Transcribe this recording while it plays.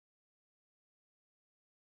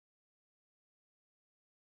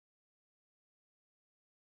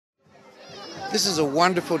This is a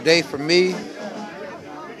wonderful day for me.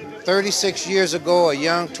 36 years ago, a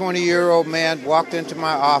young 20-year-old man walked into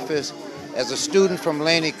my office as a student from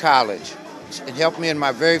Laney College and helped me in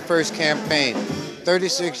my very first campaign.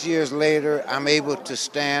 36 years later, I'm able to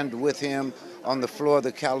stand with him on the floor of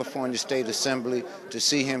the California State Assembly to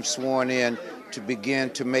see him sworn in to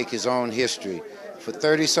begin to make his own history. For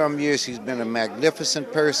 30-some years, he's been a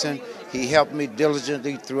magnificent person. He helped me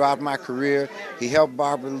diligently throughout my career. He helped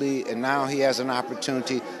Barbara Lee, and now he has an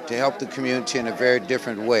opportunity to help the community in a very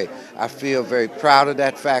different way. I feel very proud of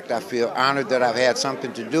that fact. I feel honored that I've had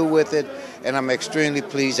something to do with it, and I'm extremely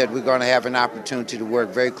pleased that we're going to have an opportunity to work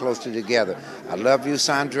very closely together. I love you,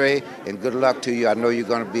 Sandre, and good luck to you. I know you're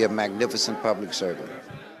going to be a magnificent public servant.